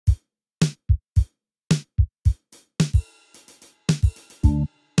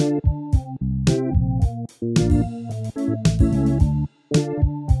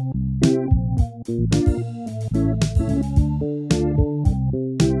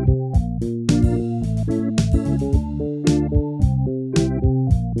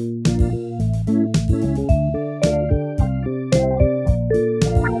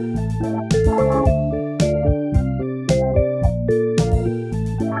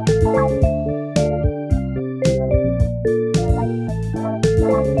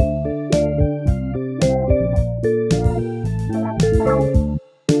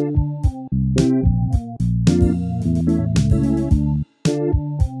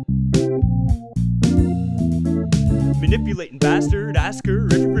Manipulating bastard, ask her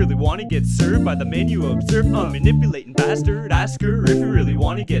if you really wanna get served by the man you observe. Manipulating bastard, ask her if you really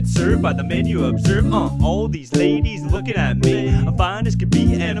wanna get served by the man you observe. All these ladies looking at me, I'm fine as could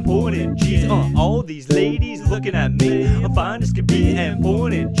be and I'm pulling in G's. All these ladies looking at me, I'm fine as could be and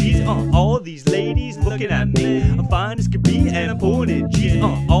pulling in G's. All these ladies looking at me, I'm fine as could be and I'm pulling in G's.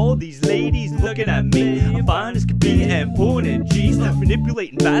 All these ladies looking at me, I'm fine as could be and pulling in G's.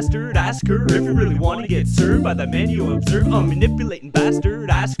 Manipulating bastard, ask her if you really wanna get served by the man you observe. Manipulating bastard,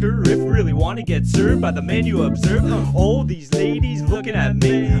 ask her if you really wanna get served by the man you observe. All these ladies looking at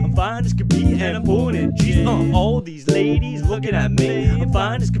me, I'm fine as could be and I'm pulling in G's. All these ladies looking at me, I'm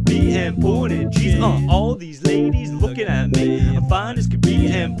fine as could be and pulling in G's. All these ladies looking at me, I'm fine as could be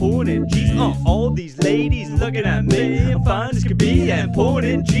and pulling in G's. All these ladies looking at me, I'm fine as could be and pulling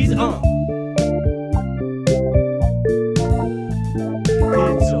in G's.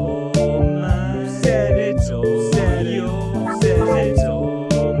 It's all